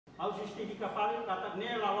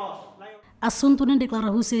Assunto nem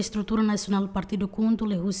declara a estrutura nacional Partidu KHUNTO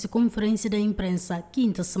Sei conferência da imprensa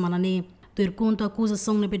quinta semana ne. Ter conta a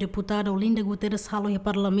acusação da deputada Olinda Guterres halo e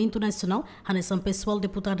Parlamento Nacional, a pessoal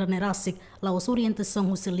deputada Nerasik, lá os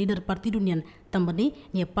orientação o líder Partido União, também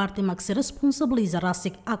a parte mais se responsabiliza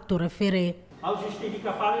Rasik acto refere. Ao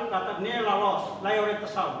justificar fale kata nela lá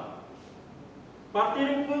orientação.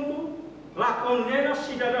 Partido KHUNTO lá condena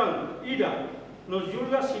cidadão ida, nos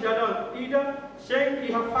julga cidadão ida sem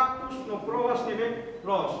que factos no provas neve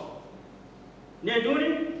los.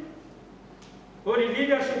 Neduni o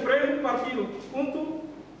líder supremo Partido KHUNTO,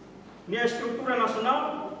 na estrutura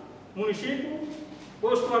nacional, município,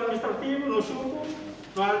 posto administrativo, no sul,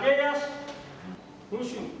 no aldeias,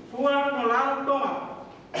 husu, fua no lado toma.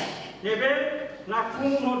 Nebe na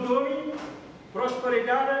cum no doi,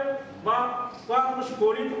 prosperidade, ba quadros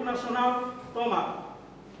político nacional toma.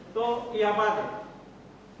 To e abate.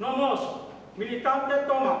 Nomos, militante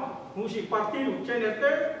toma, husi partido CNRT,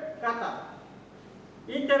 kata.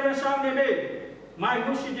 Intervenção nebe, mais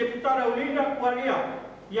husi deputada Olinda Guterres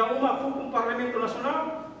e a uma fucum Parlamento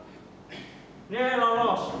Nacional, nela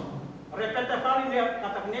los. Repete fale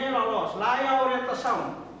kata nela los, lá é a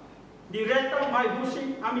orientação direta mais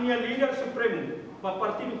husi a minha líder supremo, para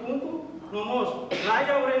Partido KHUNTO, nomos, lá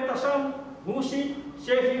é a orientação husi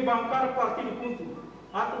chefe bancário Partido KHUNTO.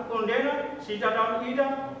 Atu condena cidadão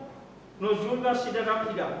ida, nos julga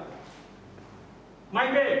cidadão ida.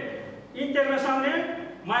 Mas bem, intervenção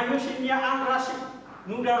mais husi minha anrasi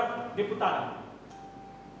muda deputada.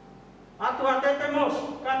 Atu até temos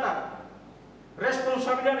kata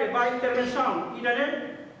responsabilidade da intervenção ida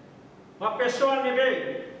a pessoa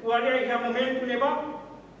nebe kualia ia momento neba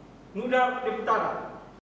muda deputada.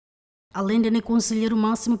 Além de conselheiro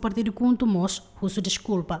máximo Partido KHUNTO Mos, husu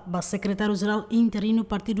deskulpa, ba secretário Jerál Interinu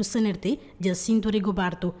Partido CNRT, Jacinto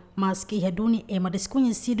Rigobertu, mas que Reduni é uma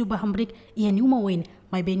desconhecido Bahambrik e em uma win,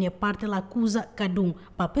 mas bem a parte da Akuza Kadum,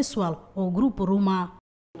 para pessoal ou grupo Ruma.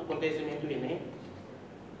 Acontecimento ini,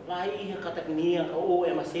 vai a categoria ou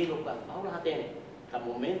é uma sei local, agora tem, tá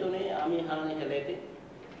momento né, a minha hana helete,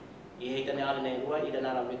 e aí tem a na rua, e da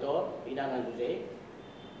na Vitor, e da na José.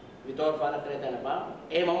 Vitor fala Creta na ba,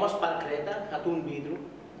 vamos para Creta, hatun vidro,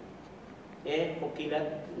 hokilat,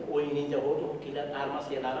 o ninja outro, hokilat armas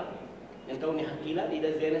e lara, então ni hokilat, e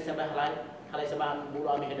das vezes se vai halai se vai bulu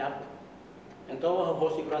ami hedap, então o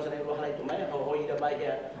hosi grossa ne lo halai tumai, o ida vai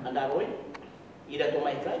andar oi, ida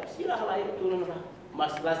tumai kai, sila halai turun ra,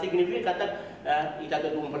 mas la significa kata ida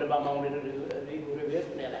do pada ba mau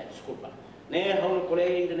Rigobertu ne lai, desculpa, ne hau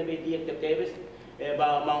colega ida ne bedia que teves,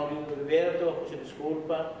 ba mau Rigobertu, se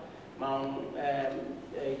desculpa.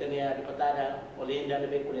 Itania Deputada Olinda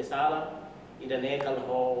lebih kuliah sala, idane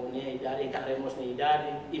kalau ni dari taremos ni dari,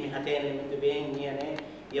 ini hatene muito bem ni ane,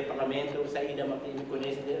 ia Parlamento saída makin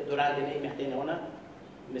conhece durante ni hatene ona,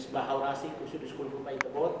 mas bahaurasi kusu diskul rupai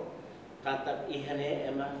tabot, kata ihane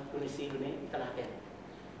ema conhecido ni italaten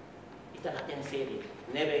seri,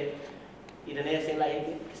 nebe idane sei lá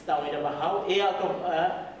questão ida bahau, auto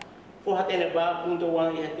for hatene ba punto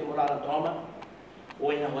one ia timorar toma.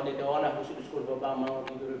 Hoje na roda de hora, o desculpa para o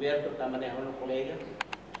Rigobertu, também é um colega,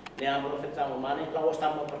 nem a profissão humana, lá o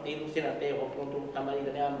estamos partido, se não tem o ponto, também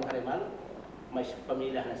nem a mulher mal, mas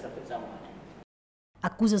família nessa profissão humana. A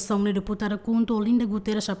acusação da deputada KHUNTO Olinda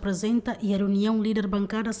Guterres apresenta e a reunião líder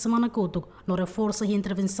bancária semana couto, no reforço e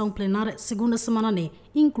intervenção plenária segunda semana ne,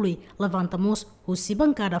 inclui levantamos o si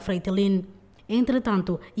bancária Freitelin.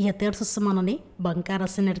 Entretanto, e a terça semana ne, bancária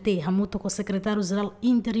CNRT, junto com o secretário-geral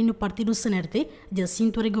interino Partido CNRT,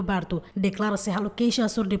 Jacinto Rigobertu, declara-se a queixa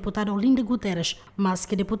sobre a deputada Olinda Guterres, mas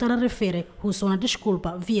que a deputada refere uma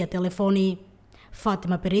desculpa via telefone.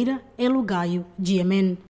 Fátima Pereira, El Gaio,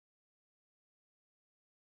 GMN.